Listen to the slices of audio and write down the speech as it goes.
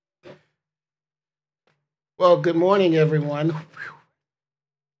Well, good morning, everyone. Whew,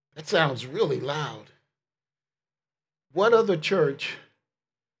 that sounds really loud. What other church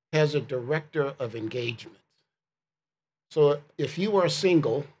has a director of engagement? So, if you are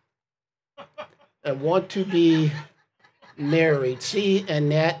single and want to be married, see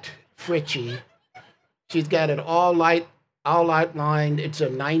Annette Fritchie. She's got it all outlined. It's a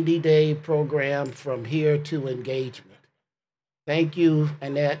 90-day program from here to engagement. Thank you,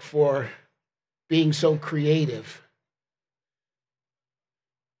 Annette, for being so creative.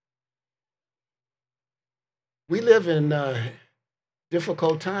 We live in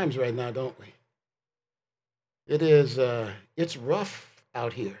difficult times right now, don't we? It's rough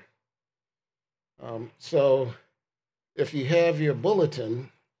out here. So if you have your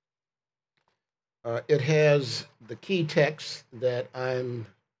bulletin, it has the key text that I'm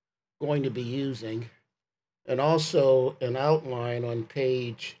going to be using, and also an outline on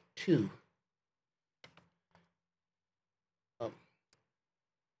page 2. Um,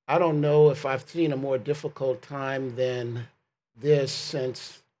 I don't know if I've seen a more difficult time than this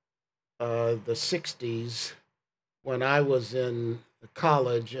since the 60s when I was in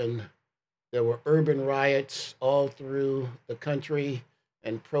college and there were urban riots all through the country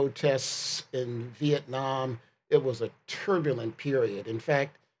and protests in Vietnam. It was a turbulent period. In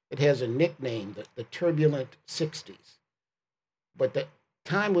fact, it has a nickname, the turbulent 60s. But the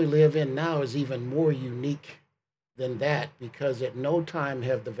time we live in now is even more unique than that because at no time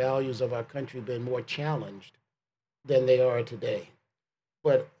have the values of our country been more challenged than they are today.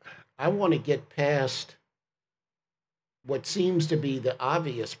 But I want to get past what seems to be the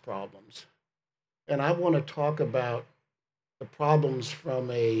obvious problems. And I want to talk about the problems from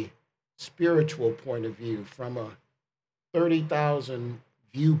a spiritual point of view, from a 30,000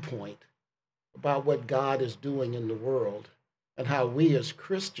 viewpoint about what God is doing in the world and how we as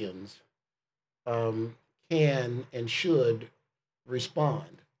Christians can and should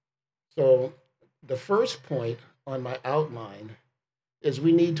respond. So, the first point on my outline is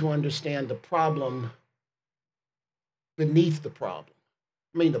we need to understand the problem beneath the problem.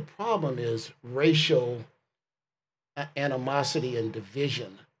 I mean, the problem is racial animosity and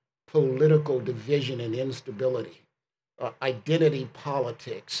division, political division and instability, identity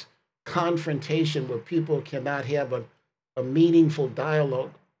politics, confrontation where people cannot have a meaningful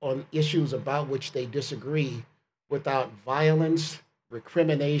dialogue on issues about which they disagree without violence,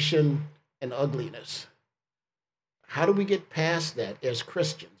 recrimination, and ugliness. How do we get past that as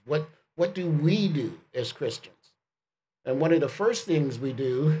Christians? What do we do as Christians? And one of the first things we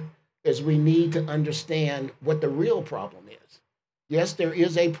do is we need to understand what the real problem is. Yes, there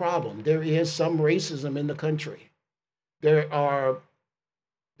is a problem. There is some racism in the country. There are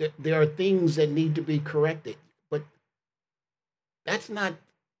there are things that need to be corrected, but that's not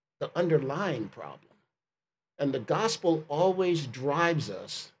the underlying problem. And the gospel always drives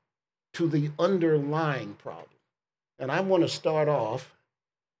us to the underlying problem. And I want to start off,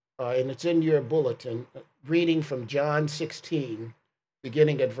 and it's in your bulletin, reading from John 16,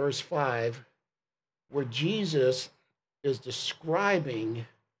 beginning at verse 5, where Jesus is describing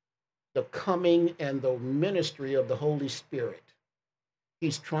the coming and the ministry of the Holy Spirit.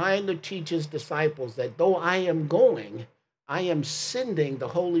 He's trying to teach his disciples that though I am going, I am sending the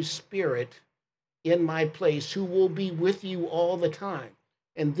Holy Spirit in my place who will be with you all the time.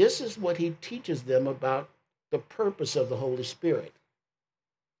 And this is what he teaches them about the purpose of the Holy Spirit.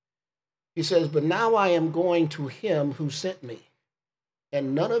 He says, "But now I am going to him who sent me,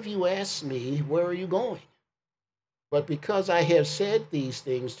 and none of you asked me, 'Where are you going?' But because I have said these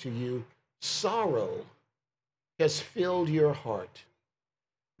things to you, sorrow has filled your heart.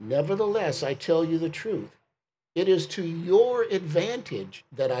 Nevertheless, I tell you the truth. It is to your advantage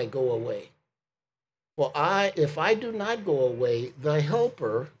that I go away. For if I do not go away, the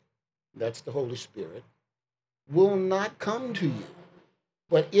Helper," that's the Holy Spirit, "will not come to you.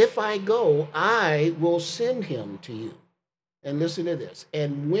 But if I go, I will send him to you." And listen to this.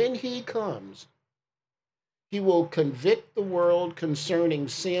 "And when he comes, he will convict the world concerning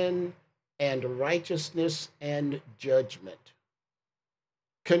sin and righteousness and judgment.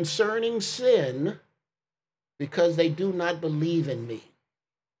 Concerning sin, because they do not believe in me.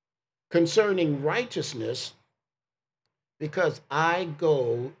 Concerning righteousness, because I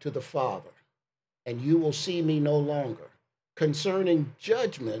go to the Father, and you will see me no longer. Concerning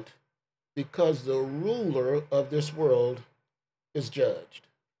judgment, because the ruler of this world is judged."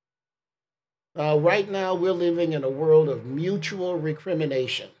 Right now, we're living in a world of mutual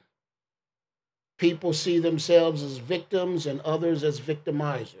recrimination. People see themselves as victims and others as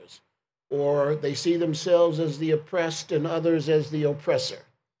victimizers, or they see themselves as the oppressed and others as the oppressor.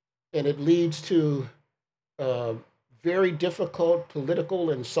 And it leads to uh, very difficult political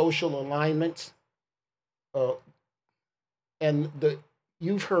and social alignments. Uh, and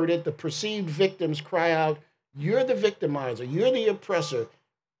you've heard it, the perceived victims cry out, "You're the victimizer, you're the oppressor."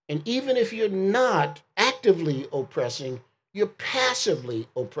 And even if you're not actively oppressing, you're passively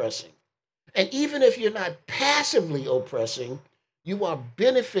oppressing. And even if you're not passively oppressing, you are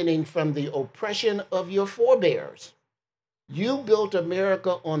benefiting from the oppression of your forebears. You built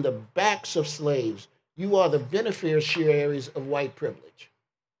America on the backs of slaves. You are the beneficiaries of white privilege.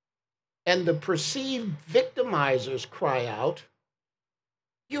 And the perceived victimizers cry out,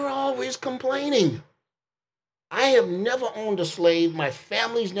 "You're always complaining. I have never owned a slave. My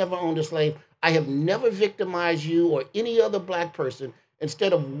family's never owned a slave. I have never victimized you or any other black person.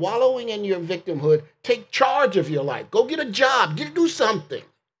 Instead of wallowing in your victimhood, take charge of your life. Go get a job, do something."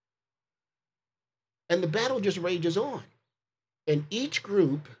 And the battle just rages on. And each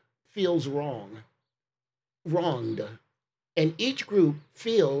group feels wronged. And each group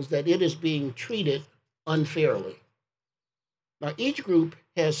feels that it is being treated unfairly. Now, each group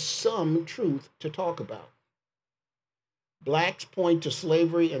has some truth to talk about. Blacks point to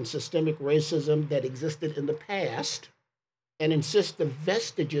slavery and systemic racism that existed in the past and insist the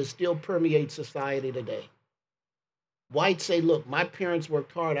vestiges still permeate society today. Whites say, "Look, my parents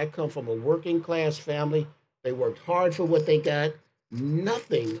worked hard. I come from a working class family. They worked hard for what they got.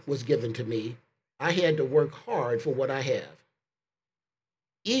 Nothing was given to me. I had to work hard for what I have."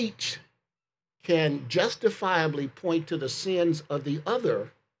 Each can justifiably point to the sins of the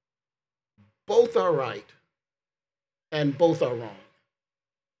other. Both are right and both are wrong.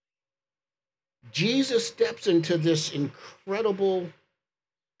 Jesus steps into this incredible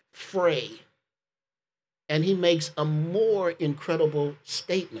fray and he makes a more incredible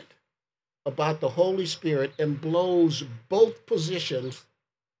statement about the Holy Spirit and blows both positions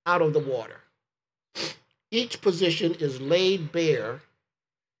out of the water. Each position is laid bare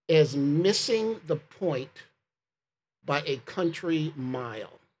as missing the point by a country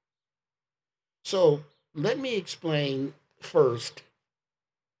mile. So let me explain first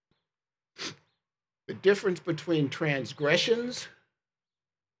the difference between transgressions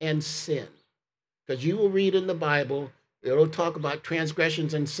and sin. Because you will read in the Bible, it'll talk about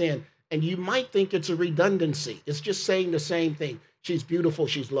transgressions and sin, and you might think it's a redundancy. It's just saying the same thing. She's beautiful,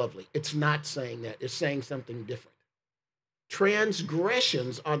 she's lovely. It's not saying that, it's saying something different.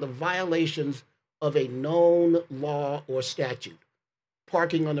 Transgressions are the violations of a known law or statute.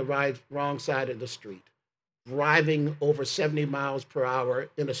 Parking on the wrong side of the street, driving over 70 miles per hour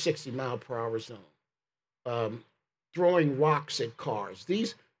in a 60-mile-per-hour zone, throwing rocks at cars.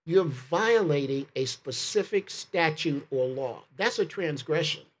 You're violating a specific statute or law. That's a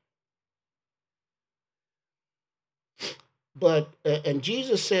transgression. But and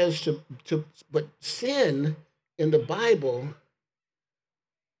Jesus says but sin in the Bible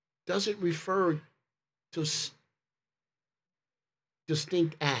doesn't refer to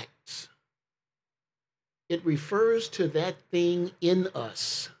distinct acts. It refers to that thing in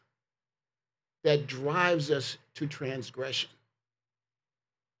us that drives us to transgression.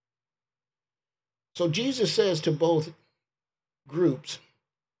 So Jesus says to both groups,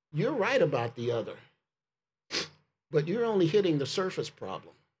 "You're right about the other, but you're only hitting the surface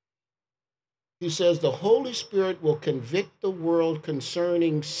problem." He says the Holy Spirit will convict the world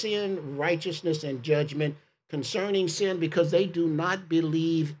concerning sin, righteousness, and judgment. Concerning sin, because they do not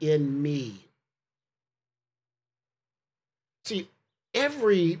believe in me. See,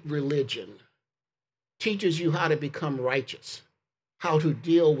 every religion teaches you how to become righteous, how to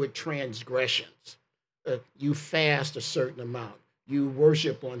deal with transgressions. You fast a certain amount. You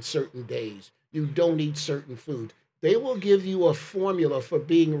worship on certain days. You don't eat certain food. They will give you a formula for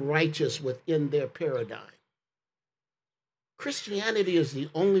being righteous within their paradigm. Christianity is the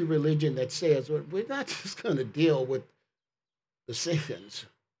only religion that says, well, we're not just going to deal with the sins,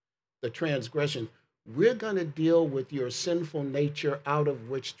 the transgressions. We're going to deal with your sinful nature out of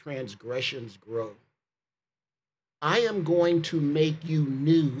which transgressions grow. I am going to make you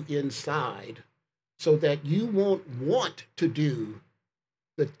new inside so that you won't want to do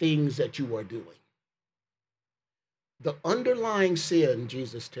the things that you are doing. The underlying sin,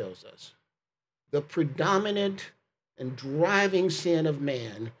 Jesus tells us, the predominant and driving sin of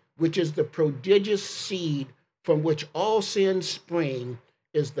man, which is the prodigious seed from which all sins spring,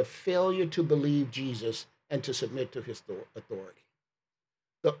 is the failure to believe Jesus and to submit to his authority.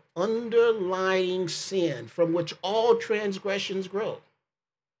 The underlying sin from which all transgressions grow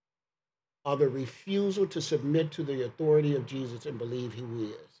are the refusal to submit to the authority of Jesus and believe who he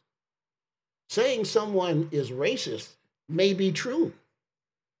is. Saying someone is racist may be true,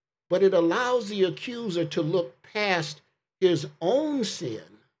 but it allows the accuser to look past his own sin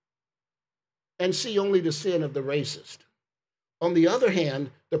and see only the sin of the racist. On the other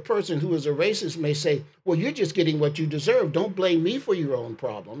hand, the person who is a racist may say, well, you're just getting what you deserve. Don't blame me for your own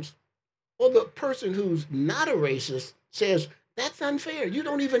problems. Or the person who's not a racist says, that's unfair. You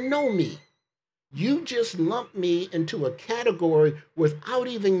don't even know me. You just lumped me into a category without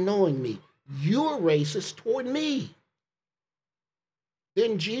even knowing me. You're racist toward me.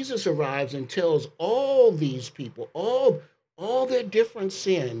 Then Jesus arrives and tells all these people, all their different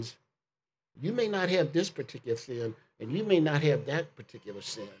sins, you may not have this particular sin, and you may not have that particular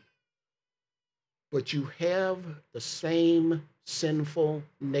sin, but you have the same sinful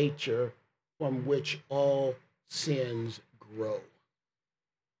nature from which all sins grow.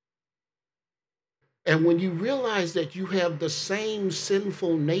 And when you realize that you have the same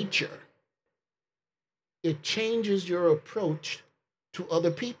sinful nature, it changes your approach to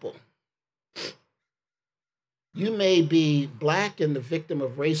other people. You may be black and the victim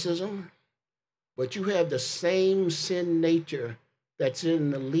of racism, but you have the same sin nature that's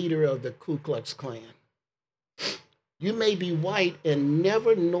in the leader of the Ku Klux Klan. You may be white and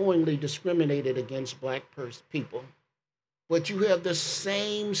never knowingly discriminated against black people, but you have the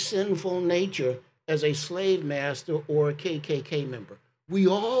same sinful nature as a slave master or a KKK member. We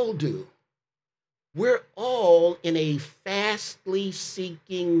all do. We're all in a fastly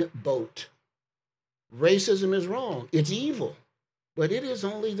sinking boat. Racism is wrong. It's evil, but it is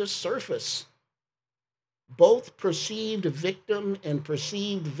only the surface. Both perceived victim and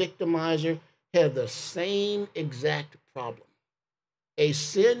perceived victimizer have the same exact problem. A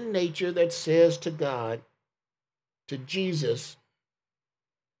sin nature that says to God, to Jesus,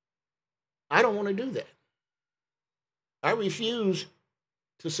 I don't want to do that. I refuse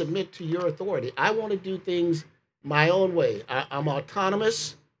to submit to your authority. I want to do things my own way. I'm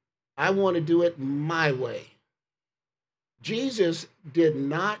autonomous. I want to do it my way. Jesus did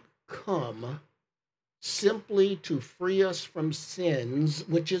not come simply to free us from sins,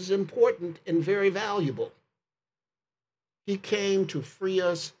 which is important and very valuable. He came to free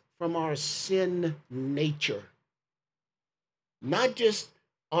us from our sin nature. Not just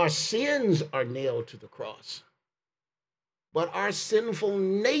our sins are nailed to the cross, but our sinful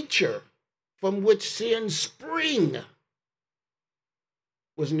nature from which sins spring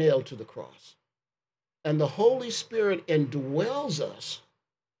was nailed to the cross. And the Holy Spirit indwells us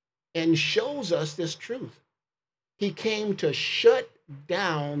and shows us this truth. He came to shut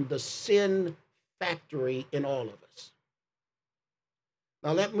down the sin factory in all of us.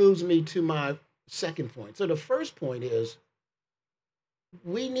 Now that moves me to my second point. So the first point is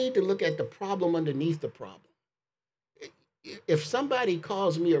we need to look at the problem underneath the problem. If somebody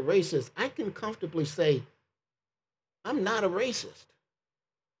calls me a racist, I can comfortably say, I'm not a racist.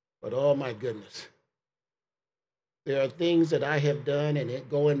 But oh my goodness, there are things that I have done and it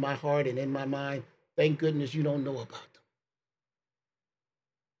go in my heart and in my mind. Thank goodness you don't know about them.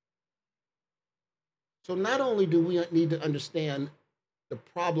 So not only do we need to understand the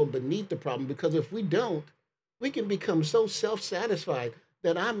problem beneath the problem, because if we don't, we can become so self-satisfied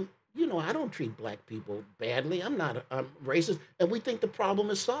that I don't treat black people badly. I'm racist. And we think the problem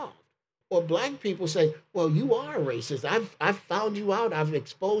is solved. Or black people say, well, you are a racist. I've found you out. I've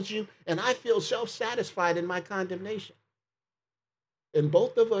exposed you. And I feel self-satisfied in my condemnation. And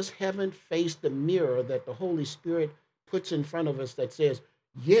both of us haven't faced the mirror that the Holy Spirit puts in front of us that says,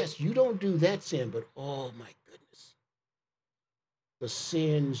 yes, you don't do that sin, but oh my goodness, the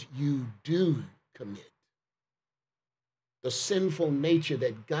sins you do commit. The sinful nature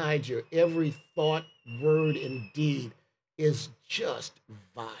that guides your every thought, word, and deed is just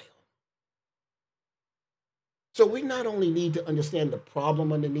vile. So we not only need to understand the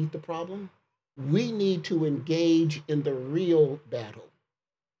problem underneath the problem, we need to engage in the real battle.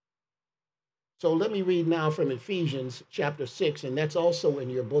 So let me read now from Ephesians chapter 6, and that's also in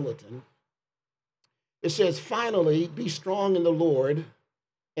your bulletin. It says, finally, be strong in the Lord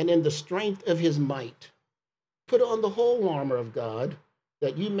and in the strength of his might. Put on the whole armor of God,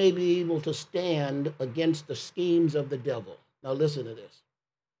 that you may be able to stand against the schemes of the devil. Now listen to this.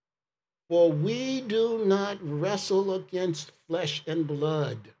 For we do not wrestle against flesh and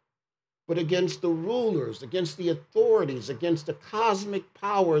blood, but against the rulers, against the authorities, against the cosmic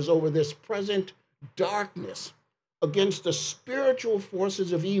powers over this present darkness, against the spiritual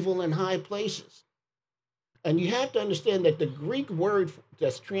forces of evil in high places. And you have to understand that the Greek word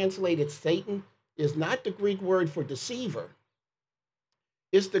that's translated Satan is not the Greek word for deceiver.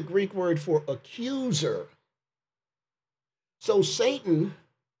 It's the Greek word for accuser. So Satan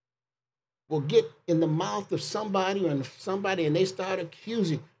will get in the mouth of somebody and they start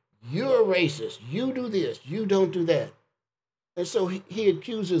accusing. You're a racist. You do this. You don't do that. And so he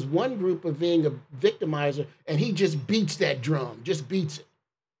accuses one group of being a victimizer, and he just beats that drum, just beats it.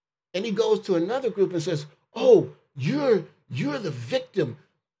 And he goes to another group and says, "Oh, you're the victim.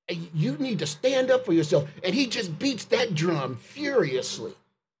 You need to stand up for yourself." And he just beats that drum furiously.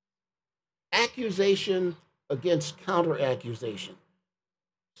 Accusation against counter accusation.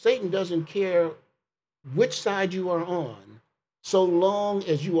 Satan doesn't care which side you are on, so long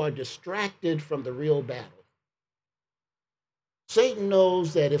as you are distracted from the real battle. Satan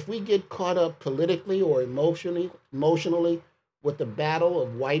knows that if we get caught up politically or emotionally with the battle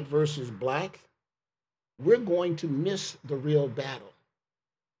of white versus black, we're going to miss the real battle,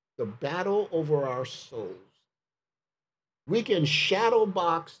 the battle over our souls. We can shadow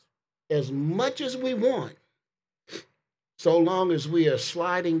box as much as we want, so long as we are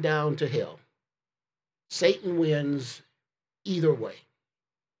sliding down to hell. Satan wins either way.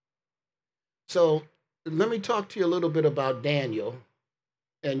 So let me talk to you a little bit about Daniel,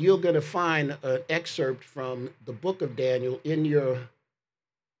 and you're going to find an excerpt from the book of Daniel in your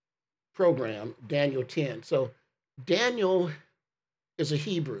program, Daniel 10. So Daniel is a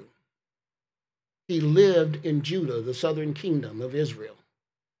Hebrew. He lived in Judah, the southern kingdom of Israel.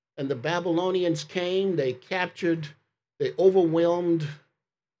 And the Babylonians came, they captured, they overwhelmed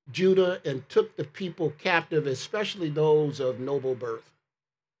Judah and took the people captive, especially those of noble birth.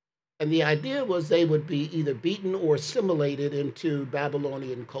 And the idea was they would be either beaten or assimilated into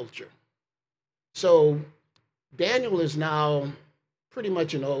Babylonian culture. So Daniel is now pretty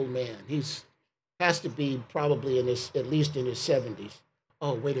much an old man. He's has to be probably in his, at least in his 70s.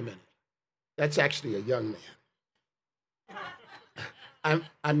 Oh, wait a minute. That's actually a young man.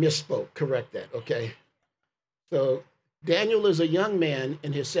 I misspoke. Correct that, okay? So Daniel is a young man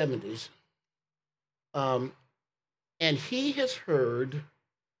in his 70s. And he has heard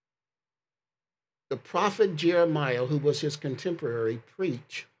the prophet Jeremiah, who was his contemporary,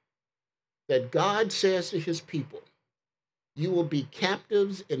 preach that God says to his people, "You will be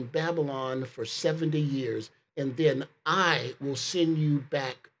captives in Babylon for 70 years, and then I will send you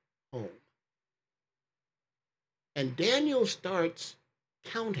back home." And Daniel starts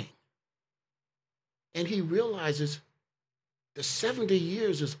counting, and he realizes the 70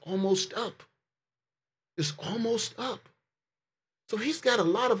 years is almost up. It's almost up. So he's got a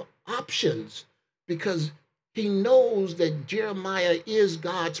lot of options because he knows that Jeremiah is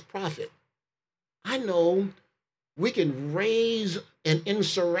God's prophet. I know we can raise an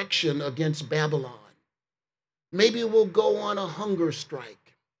insurrection against Babylon. Maybe we'll go on a hunger strike.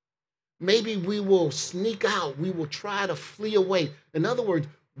 Maybe we will sneak out. We will try to flee away. In other words,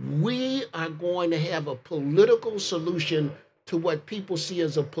 we are going to have a political solution to what people see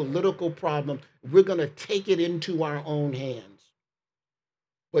as a political problem. We're going to take it into our own hands.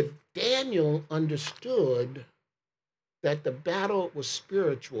 But Daniel understood that the battle was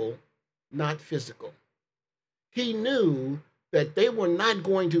spiritual, not physical. He knew that they were not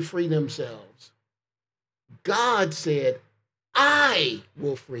going to free themselves. God said, "I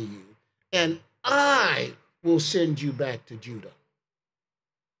will free you, and I will send you back to Judah."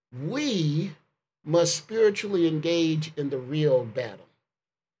 We must spiritually engage in the real battle.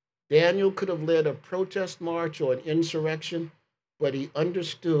 Daniel could have led a protest march or an insurrection, but he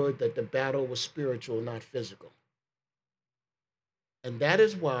understood that the battle was spiritual, not physical. And that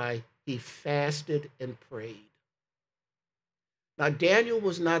is why he fasted and prayed. Now, Daniel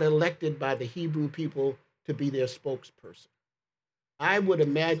was not elected by the Hebrew people to be their spokesperson. I would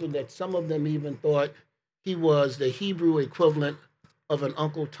imagine that some of them even thought he was the Hebrew equivalent of an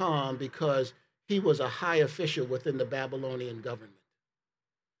Uncle Tom because he was a high official within the Babylonian government.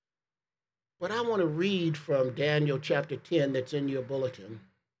 But I want to read from Daniel chapter 10 that's in your bulletin.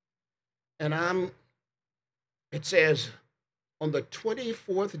 And it says, "On the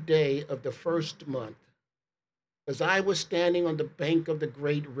 24th day of the first month, as I was standing on the bank of the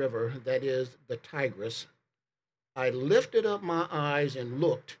great river, that is the Tigris, I lifted up my eyes and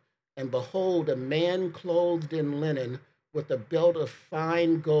looked, and behold, a man clothed in linen with a belt of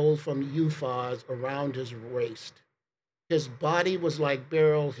fine gold from Uphaz around his waist. His body was like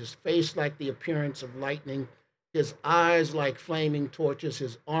beryl, his face like the appearance of lightning, his eyes like flaming torches,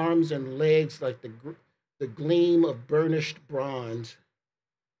 his arms and legs like the gleam of burnished bronze."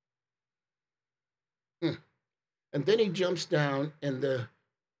 And then he jumps down, and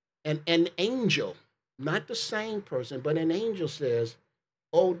an angel, not the same person, but an angel says,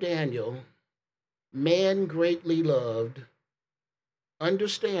 "O Daniel, man greatly loved,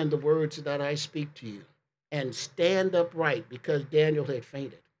 understand the words that I speak to you, and stand upright," because Daniel had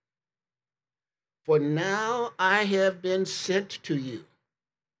fainted. "For now I have been sent to you."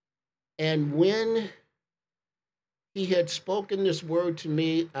 And when he had spoken this word to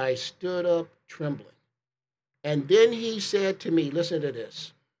me, I stood up trembling. And then he said to me, listen to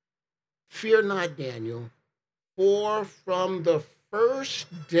this, fear not, Daniel, for from the first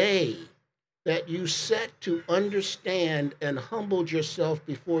day that you set to understand and humbled yourself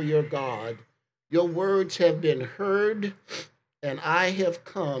before your God, your words have been heard, and I have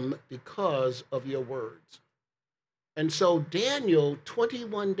come because of your words. And so Daniel,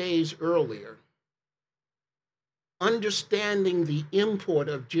 21 days earlier, understanding the import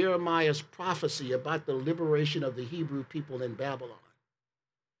of Jeremiah's prophecy about the liberation of the Hebrew people in Babylon,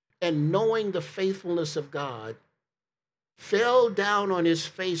 and knowing the faithfulness of God, fell down on his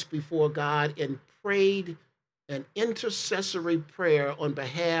face before God and prayed an intercessory prayer on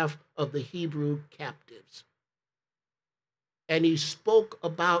behalf of the Hebrew captives. And he spoke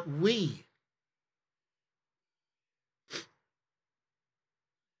about we.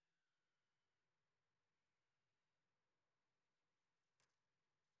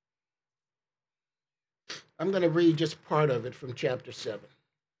 I'm going to read just part of it from chapter 7.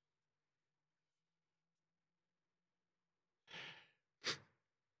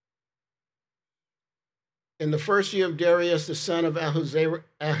 In the first year of Darius, the son of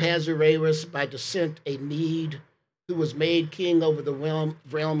Ahasuerus, by descent a Mede, who was made king over the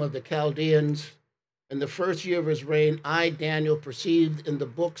realm of the Chaldeans, in the first year of his reign, I, Daniel, perceived in the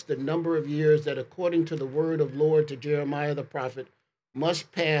books the number of years that, according to the word of Lord to Jeremiah the prophet,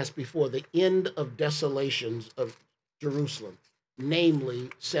 must pass before the end of desolations of Jerusalem, namely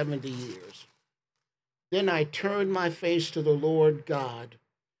 70 years. Then I turned my face to the Lord God,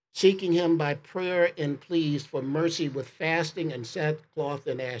 seeking him by prayer and pleas for mercy with fasting and sackcloth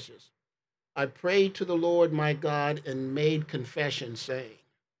and ashes. I prayed to the Lord my God and made confession, saying,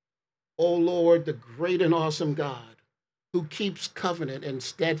 O Lord, the great and awesome God, who keeps covenant and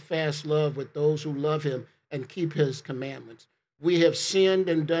steadfast love with those who love him and keep his commandments. We have sinned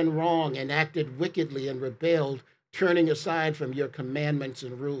and done wrong and acted wickedly and rebelled, turning aside from your commandments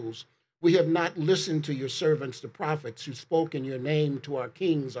and rules. We have not listened to your servants, the prophets, who spoke in your name to our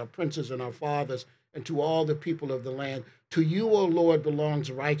kings, our princes, and our fathers, and to all the people of the land. To you, O Lord,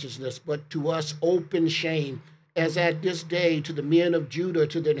 belongs righteousness, but to us open shame, as at this day to the men of Judah,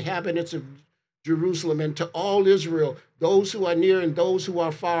 to the inhabitants of Jerusalem, and to all Israel, those who are near and those who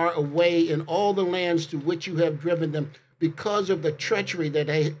are far away, in all the lands to which you have driven them, because of the treachery that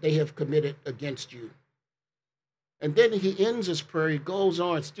they have committed against you. And then he ends his prayer. He goes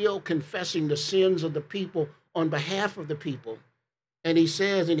on, still confessing the sins of the people on behalf of the people. And he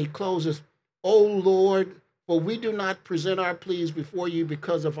says, and he closes, O Lord, for we do not present our pleas before you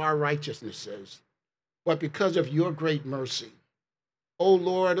because of our righteousnesses, but because of your great mercy. O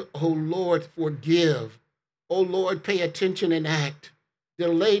Lord, forgive. O Lord, pay attention and act.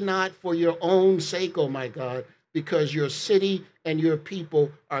 Delay not for your own sake, O my God, because your city and your people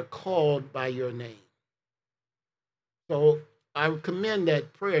are called by your name. So I commend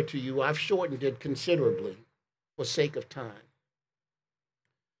that prayer to you. I've shortened it considerably for sake of time.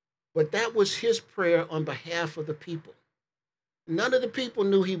 But that was his prayer on behalf of the people. None of the people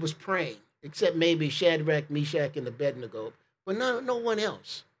knew he was praying, except maybe Shadrach, Meshach, and Abednego, but no one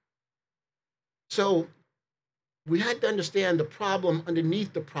else. So we had to understand the problem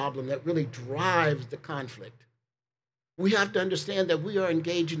underneath the problem that really drives the conflict. We have to understand that we are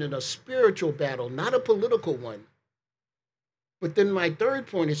engaging in a spiritual battle, not a political one. But then my third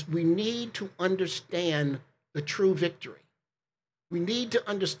point is we need to understand the true victory. We need to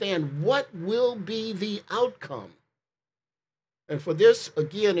understand what will be the outcome. And for this,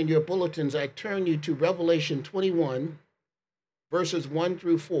 again, in your bulletins, I turn you to Revelation 21, verses 1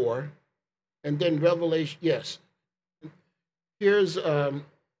 through 4, and then Revelation, yes. Here's the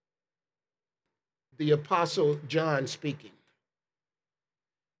Apostle John speaking.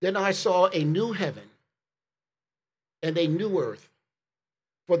 Then I saw a new heaven and a new earth.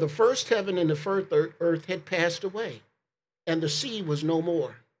 For the first heaven and the first earth had passed away, and the sea was no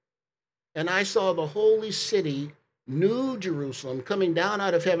more. And I saw the holy city, New Jerusalem, coming down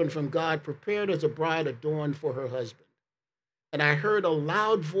out of heaven from God, prepared as a bride adorned for her husband. And I heard a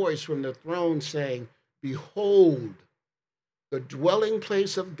loud voice from the throne saying, Behold, the dwelling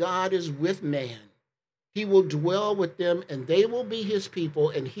place of God is with man. He will dwell with them, and they will be his people,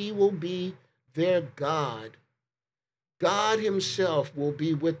 and he will be their God. God himself will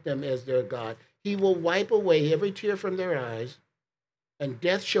be with them as their God. He will wipe away every tear from their eyes, and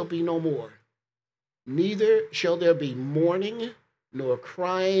death shall be no more. Neither shall there be mourning, nor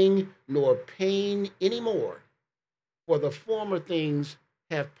crying, nor pain anymore, for the former things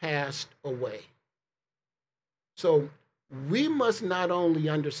have passed away. So we must not only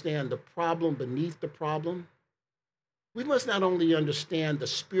understand the problem beneath the problem, we must not only understand the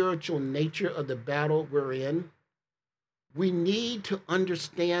spiritual nature of the battle we're in, we need to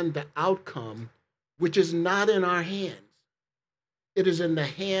understand the outcome, which is not in our hands. It is in the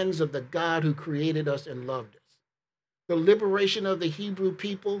hands of the God who created us and loved us. The liberation of the Hebrew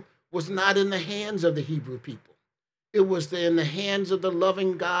people was not in the hands of the Hebrew people. It was in the hands of the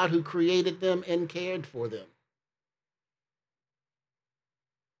loving God who created them and cared for them.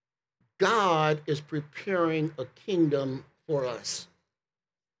 God is preparing a kingdom for us.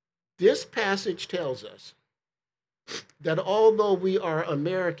 This passage tells us that although we are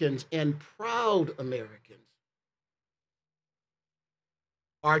Americans and proud Americans,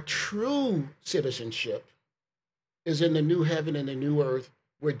 our true citizenship is in the new heaven and the new earth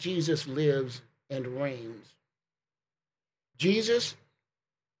where Jesus lives and reigns. Jesus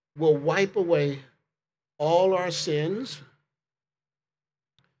will wipe away all our sins,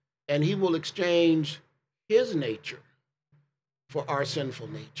 and he will exchange his nature for our sinful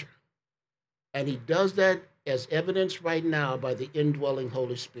nature. And he does that as evidenced right now by the indwelling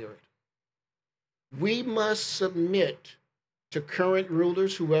Holy Spirit. We must submit to current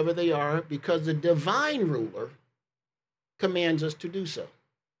rulers, whoever they are, because the divine ruler commands us to do so.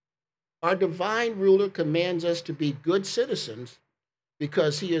 Our divine ruler commands us to be good citizens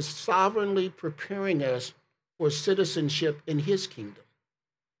because he is sovereignly preparing us for citizenship in his kingdom.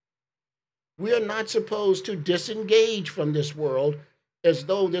 We are not supposed to disengage from this world as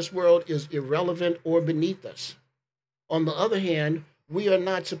though this world is irrelevant or beneath us. On the other hand, we are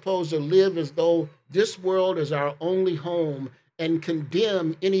not supposed to live as though this world is our only home and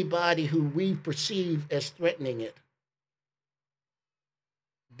condemn anybody who we perceive as threatening it.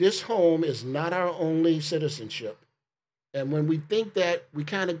 This home is not our only citizenship. And when we think that, we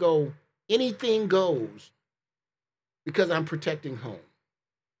kind of go, anything goes because I'm protecting home.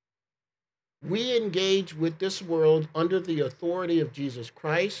 We engage with this world under the authority of Jesus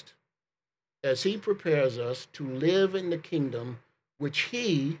Christ as he prepares us to live in the kingdom which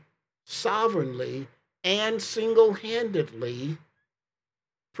he sovereignly and single-handedly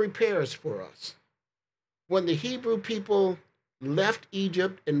prepares for us. When the Hebrew people left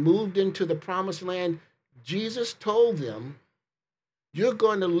Egypt and moved into the promised land, Jesus told them, you're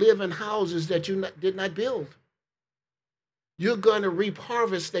going to live in houses that you did not build. You're going to reap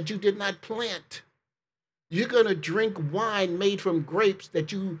harvests that you did not plant. You're going to drink wine made from grapes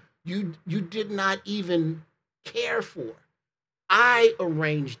that you did not even care for. I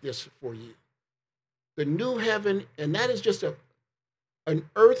arranged this for you. The new heaven, and that is just an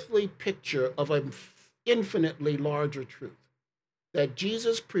earthly picture of an infinitely larger truth, that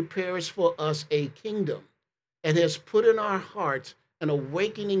Jesus prepares for us a kingdom and has put in our hearts an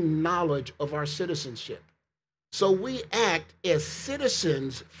awakening knowledge of our citizenship. So we act as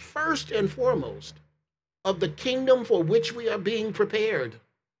citizens first and foremost of the kingdom for which we are being prepared.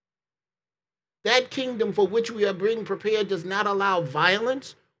 That kingdom for which we are being prepared does not allow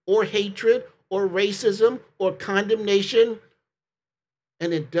violence or hatred or racism or condemnation,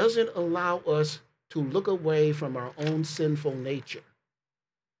 and it doesn't allow us to look away from our own sinful nature.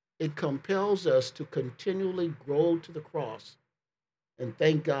 It compels us to continually grow to the cross and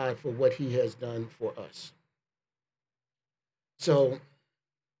thank God for what he has done for us. So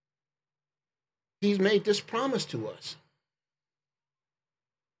he's made this promise to us.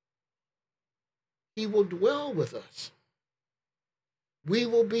 He will dwell with us. We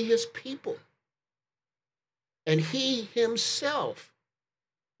will be his people. And he himself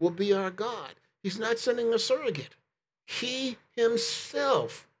will be our God. He's not sending a surrogate. He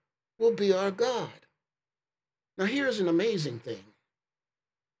himself will be our God. Now, here's an amazing thing.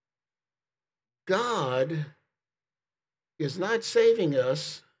 God is not saving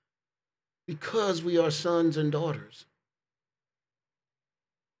us because we are sons and daughters.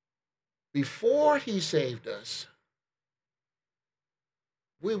 Before he saved us,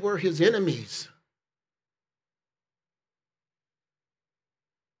 we were his enemies.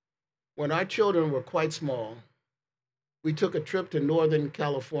 When our children were quite small, we took a trip to Northern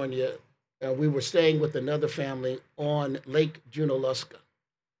California, and we were staying with another family on Lake Junaluska.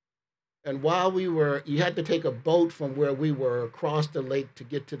 And while you had to take a boat from where we were across the lake to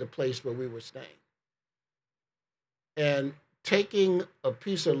get to the place where we were staying. And taking a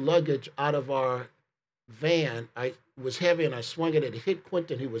piece of luggage out of our van, I was heavy and I swung it. It hit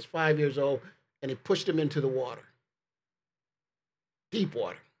Quentin, he was 5 years old, and it pushed him into the water, deep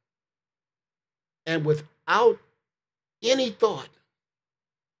water. And without any thought,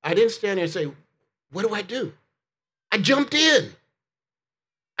 I didn't stand there and say, what do I do? I jumped in.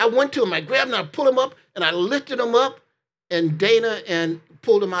 I went to him, I grabbed him, I pulled him up, and I lifted him up, and Dana and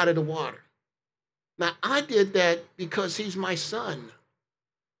pulled him out of the water. Now, I did that because he's my son.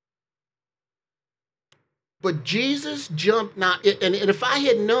 But Jesus jumped now, and if I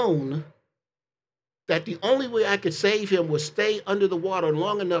had known that the only way I could save him was stay under the water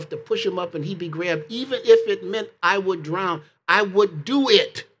long enough to push him up and he'd be grabbed, even if it meant I would drown, I would do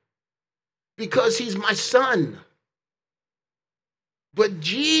it because he's my son. But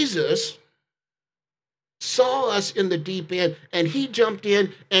Jesus saw us in the deep end and he jumped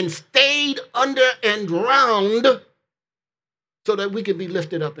in and stayed under and drowned so that we could be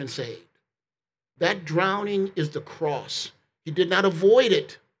lifted up and saved. That drowning is the cross. He did not avoid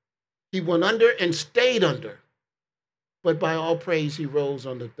it. He went under and stayed under. But by all praise, he rose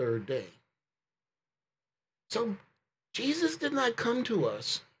on the third day. So Jesus did not come to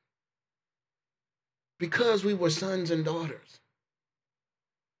us because we were sons and daughters.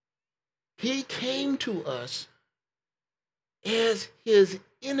 He came to us as his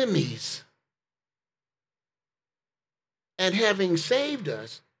enemies. And having saved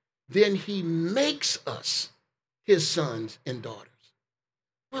us, then he makes us his sons and daughters.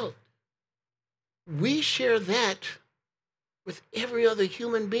 Well, we share that with every other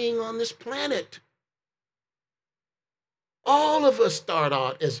human being on this planet. All of us start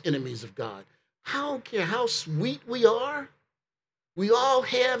out as enemies of God. I don't care how sweet we are. We all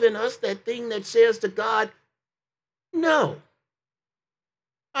have in us that thing that says to God, no,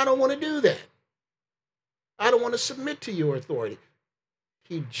 I don't want to do that. I don't want to submit to your authority.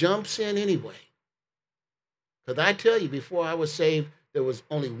 He jumps in anyway. Because I tell you, before I was saved, there was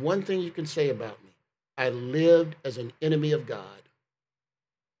only one thing you can say about me. I lived as an enemy of God.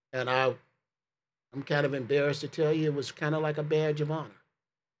 And I'm kind of embarrassed to tell you, it was kind of like a badge of honor.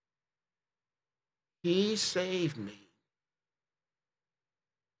 He saved me,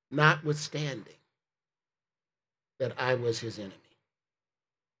 notwithstanding that I was his enemy.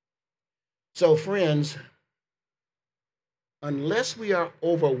 So, friends, unless we are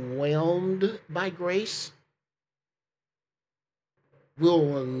overwhelmed by grace, we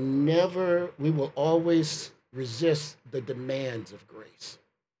will always resist the demands of grace.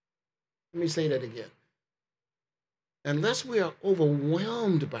 Let me say that again. Unless we are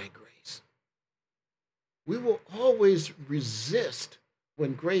overwhelmed by grace, we will always resist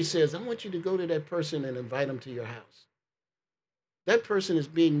when grace says, I want you to go to that person and invite them to your house. That person is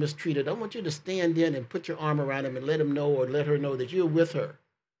being mistreated. I want you to stand in and put your arm around him and let him know or let her know that you're with her.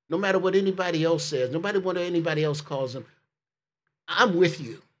 No matter what anybody else says, no matter what anybody else calls them, I'm with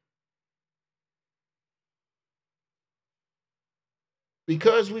you.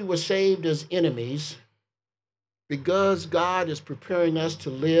 Because we were saved as enemies, because God is preparing us to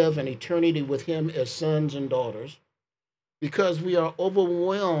live an eternity with him as sons and daughters, because we are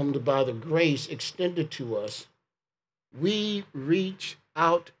overwhelmed by the grace extended to us, we reach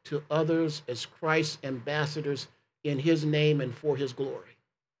out to others as Christ's ambassadors in his name and for his glory.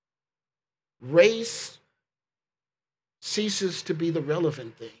 Race ceases to be the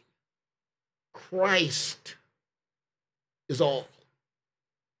relevant thing. Christ is all.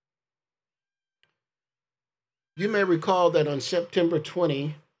 You may recall that on September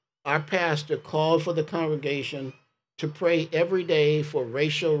 20, our pastor called for the congregation to pray every day for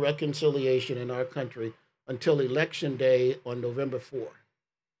racial reconciliation in our country until Election Day on November 4.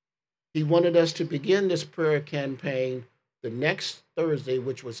 He wanted us to begin this prayer campaign the next Thursday,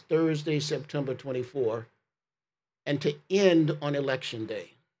 which was Thursday, September 24, and to end on Election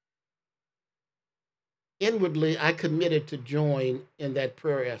Day. Inwardly, I committed to join in that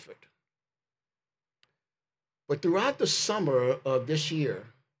prayer effort. But throughout the summer of this year,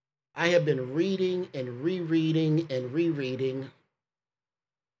 I have been reading and rereading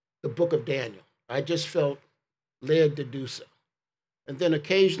the book of Daniel. I just felt led to do so. And then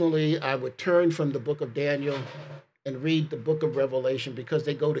occasionally I would turn from the book of Daniel and read the book of Revelation because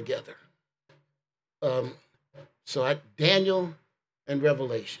they go together. Daniel and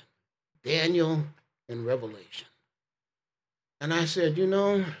Revelation. Daniel and Revelation. And I said,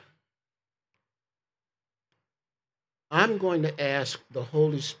 I'm going to ask the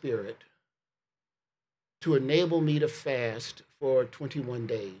Holy Spirit to enable me to fast for 21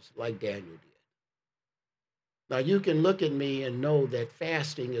 days like Daniel did. Now, you can look at me and know that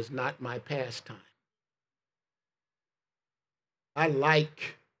fasting is not my pastime. I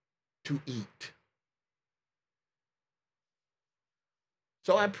like to eat.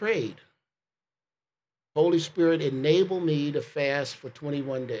 So I prayed, Holy Spirit, enable me to fast for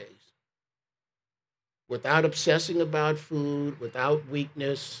 21 days. Without obsessing about food, without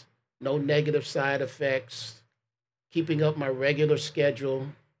weakness, no negative side effects, keeping up my regular schedule.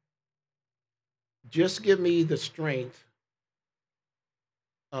 Just give me the strength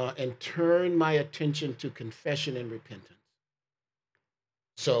and turn my attention to confession and repentance.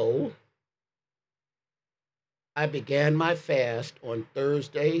 So I began my fast on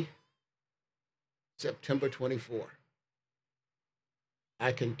Thursday, September 24.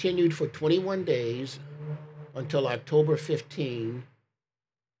 I continued for 21 days until October 15,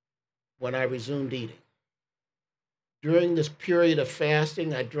 when I resumed eating. During this period of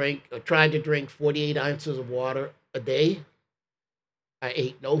fasting, I tried to drink 48 ounces of water a day. I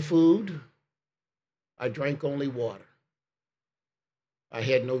ate no food. I drank only water. I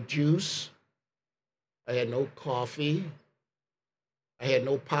had no juice. I had no coffee. I had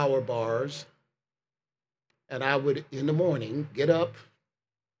no power bars. And I would, in the morning, get up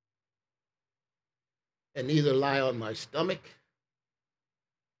and either lie on my stomach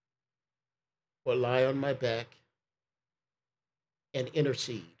or lie on my back and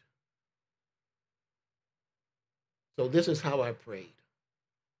intercede. So this is how I prayed.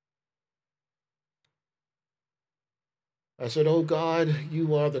 I said, "Oh God,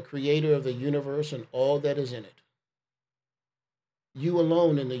 you are the creator of the universe and all that is in it. You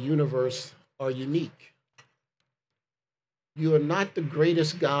alone in the universe are unique. You are not the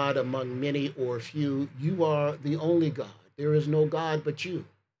greatest God among many or few. You are the only God. There is no God but you.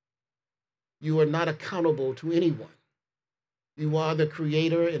 You are not accountable to anyone. You are the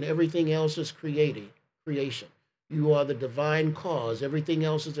creator and everything else is creation. You are the divine cause. Everything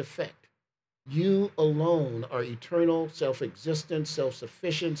else is effect. You alone are eternal, self-existent,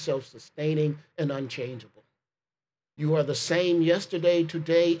 self-sufficient, self-sustaining, and unchangeable. You are the same yesterday,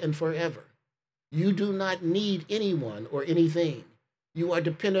 today, and forever. You do not need anyone or anything. You are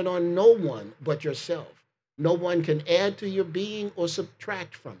dependent on no one but yourself. No one can add to your being or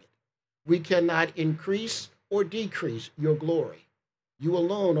subtract from it. We cannot increase or decrease your glory. You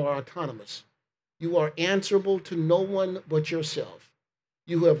alone are autonomous. You are answerable to no one but yourself.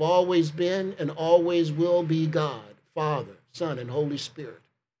 You have always been and always will be God, Father, Son, and Holy Spirit.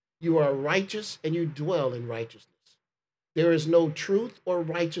 You are righteous and you dwell in righteousness. There is no truth or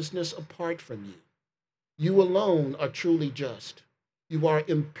righteousness apart from you. You alone are truly just. You are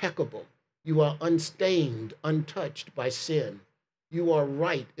impeccable. You are unstained, untouched by sin. You are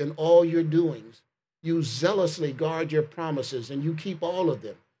right in all your doings. You zealously guard your promises and you keep all of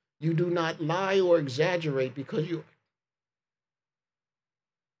them. You do not lie or exaggerate because you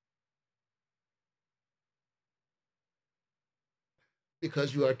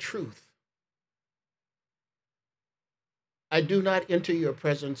are truth. I do not enter your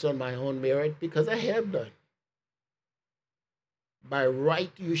presence on my own merit because I have none. By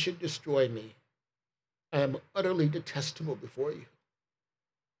right, you should destroy me. I am utterly detestable before you.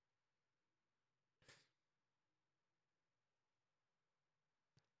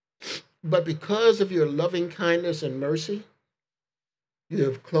 But because of your loving kindness and mercy, you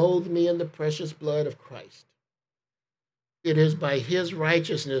have clothed me in the precious blood of Christ. It is by his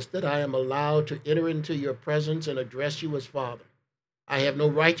righteousness that I am allowed to enter into your presence and address you as Father. I have no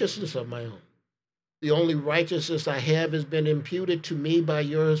righteousness of my own. The only righteousness I have has been imputed to me by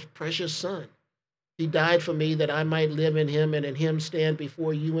your precious Son. He died for me that I might live in him and in him stand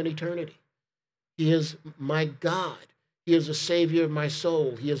before you in eternity. He is my God. He is the Savior of my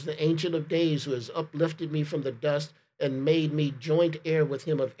soul. He is the Ancient of Days who has uplifted me from the dust and made me joint heir with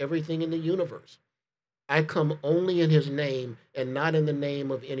him of everything in the universe. I come only in his name and not in the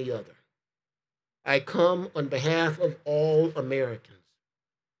name of any other. I come on behalf of all Americans.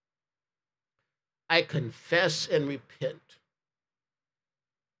 I confess and repent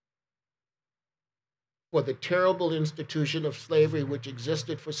for the terrible institution of slavery which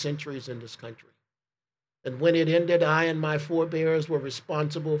existed for centuries in this country. And when it ended, I and my forebears were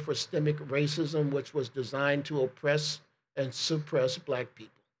responsible for systemic racism, which was designed to oppress and suppress Black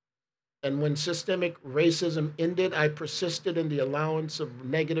people. And when systemic racism ended, I persisted in the allowance of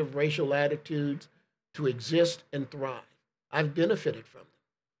negative racial attitudes to exist and thrive. I've benefited from them.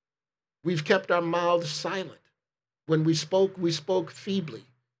 We've kept our mouths silent. When we spoke feebly.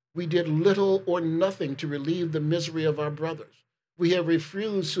 We did little or nothing to relieve the misery of our brothers. We have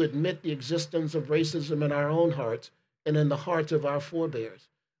refused to admit the existence of racism in our own hearts and in the hearts of our forebears.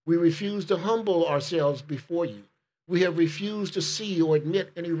 We refuse to humble ourselves before you. We have refused to see or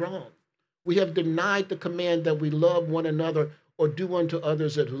admit any wrong. We have denied the command that we love one another or do unto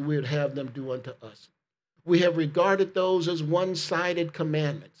others as we would have them do unto us. We have regarded those as one-sided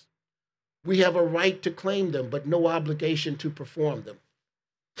commandments. We have a right to claim them, but no obligation to perform them.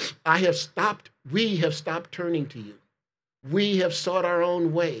 We have stopped turning to you. We have sought our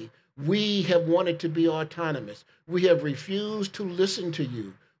own way. We have wanted to be autonomous. We have refused to listen to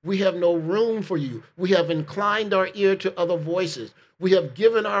you. We have no room for you. We have inclined our ear to other voices. We have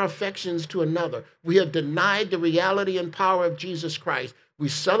given our affections to another. We have denied the reality and power of Jesus Christ. We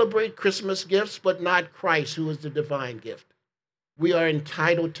celebrate Christmas gifts, but not Christ, who is the divine gift. We are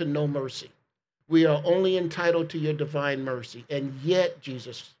entitled to no mercy. We are only entitled to your divine mercy, and yet,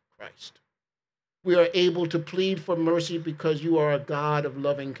 Jesus Christ, we are able to plead for mercy because you are a God of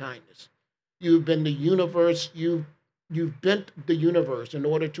loving kindness. You've been the universe, you've bent the universe in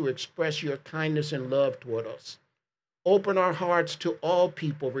order to express your kindness and love toward us. Open our hearts to all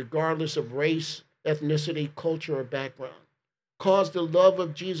people, regardless of race, ethnicity, culture, or background. Cause the love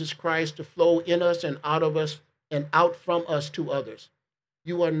of Jesus Christ to flow in us and out of us and out from us to others.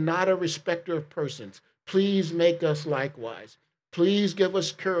 You are not a respecter of persons. Please make us likewise. Please give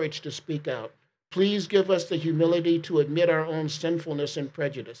us courage to speak out. Please give us the humility to admit our own sinfulness and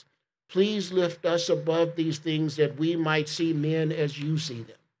prejudice. Please lift us above these things that we might see men as you see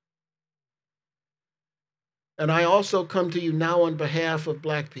them. And I also come to you now on behalf of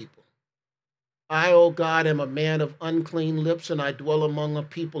Black people. I, O God, am a man of unclean lips, and I dwell among a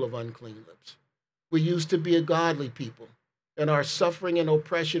people of unclean lips. We used to be a godly people. In our suffering and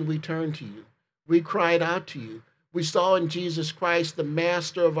oppression, we turned to you. We cried out to you. We saw in Jesus Christ the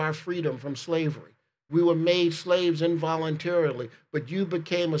master of our freedom from slavery. We were made slaves involuntarily, but you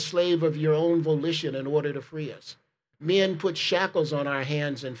became a slave of your own volition in order to free us. Men put shackles on our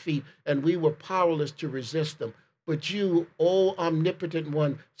hands and feet, and we were powerless to resist them. But you, O omnipotent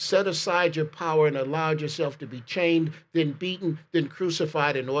one, set aside your power and allowed yourself to be chained, then beaten, then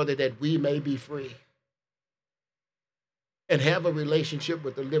crucified in order that we may be free and have a relationship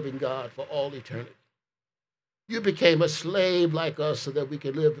with the living God for all eternity. You became a slave like us so that we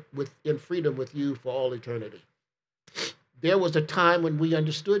could live in freedom with you for all eternity. There was a time when we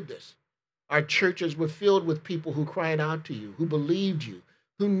understood this. Our churches were filled with people who cried out to you, who believed you,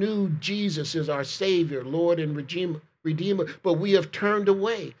 who knew Jesus is our Savior, Lord, and Redeemer, but we have turned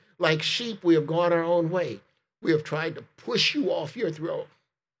away. Like sheep, we have gone our own way. We have tried to push you off your throne,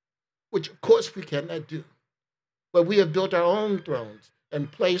 which of course we cannot do. But we have built our own thrones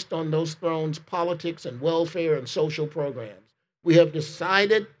and placed on those thrones politics and welfare and social programs. We have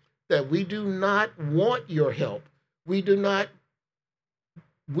decided that we do not want your help. We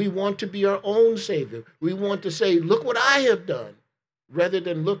want to be our own Savior. We want to say, look what I have done, rather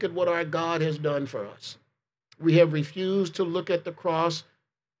than look at what our God has done for us. We have refused to look at the cross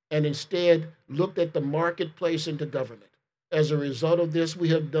and instead looked at the marketplace and the government. As a result of this, we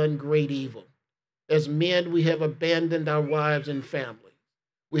have done great evil. As men, we have abandoned our wives and family.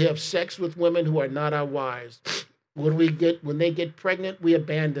 We have sex with women who are not our wives. When they get pregnant, we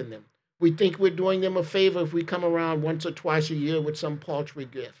abandon them. We think we're doing them a favor if we come around once or twice a year with some paltry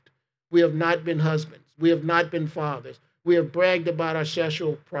gift. We have not been husbands. We have not been fathers. We have bragged about our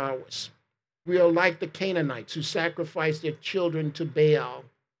sexual prowess. We are like the Canaanites who sacrificed their children to Baal.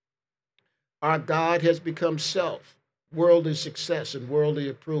 Our God has become self, worldly success, and worldly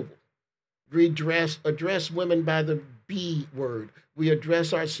approval. We address women by the B word. We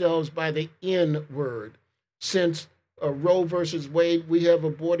address ourselves by the N word. Since Roe versus Wade, we have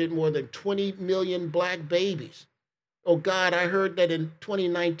aborted more than 20 million Black babies. Oh God, I heard that in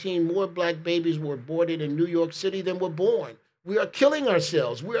 2019, more Black babies were aborted in New York City than were born. We are killing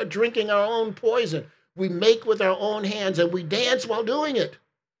ourselves. We are drinking our own poison. We make with our own hands and we dance while doing it.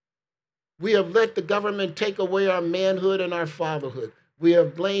 We have let the government take away our manhood and our fatherhood. We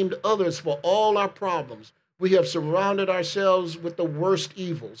have blamed others for all our problems. We have surrounded ourselves with the worst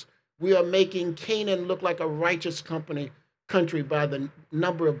evils. We are making Canaan look like a righteous country by the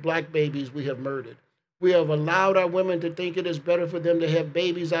number of Black babies we have murdered. We have allowed our women to think it is better for them to have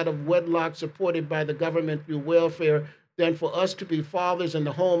babies out of wedlock supported by the government through welfare than for us to be fathers in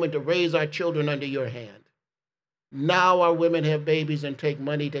the home and to raise our children under your hand. Now our women have babies and take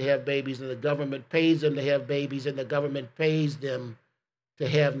money to have babies, and the government pays them to have babies, and the government pays them to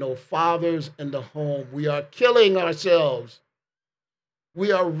have no fathers in the home. We are killing ourselves.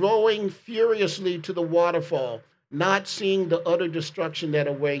 We are rowing furiously to the waterfall, not seeing the utter destruction that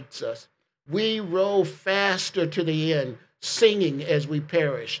awaits us. We row faster to the end, singing as we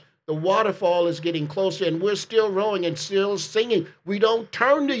perish. The waterfall is getting closer, and we're still rowing and still singing. We don't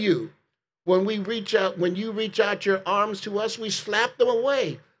turn to you. When you reach out your arms to us, we slap them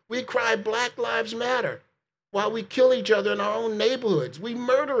away. We cry, Black Lives Matter, while we kill each other in our own neighborhoods. We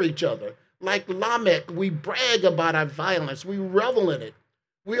murder each other. Like Lamech, we brag about our violence. We revel in it.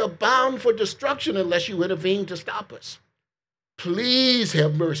 We are bound for destruction unless you intervene to stop us. Please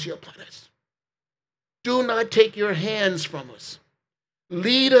have mercy upon us. Do not take your hands from us.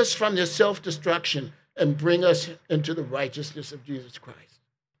 Lead us from this self-destruction and bring us into the righteousness of Jesus Christ.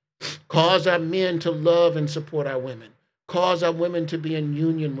 Cause our men to love and support our women. Cause our women to be in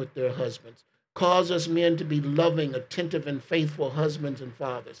union with their husbands. Cause us men to be loving, attentive, and faithful husbands and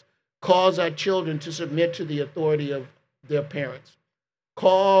fathers. Cause our children to submit to the authority of their parents.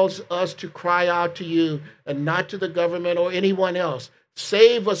 Cause us to cry out to you and not to the government or anyone else.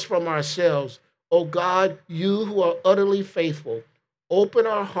 Save us from ourselves. Oh God, you who are utterly faithful, open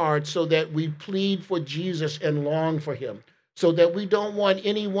our hearts so that we plead for Jesus and long for him, so that we don't want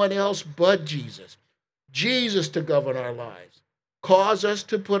anyone else but Jesus. Jesus to govern our lives. Cause us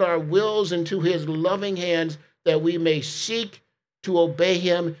to put our wills into his loving hands that we may seek to obey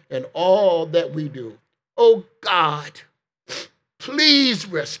him in all that we do. Oh God, please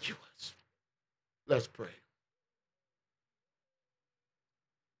rescue us. Let's pray.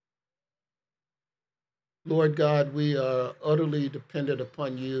 Lord God, we are utterly dependent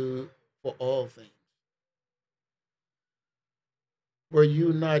upon you for all things. Were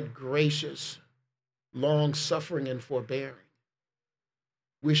you not gracious, long-suffering, and forbearing,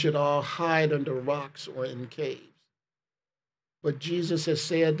 we should all hide under rocks or in caves. But Jesus has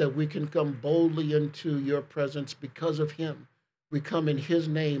said that we can come boldly into your presence because of him. We come in his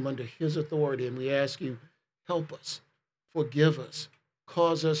name, under his authority, and we ask you, help us, forgive us,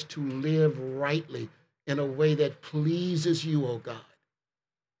 cause us to live rightly in a way that pleases you, O God.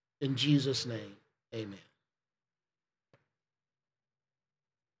 In Jesus' name, amen.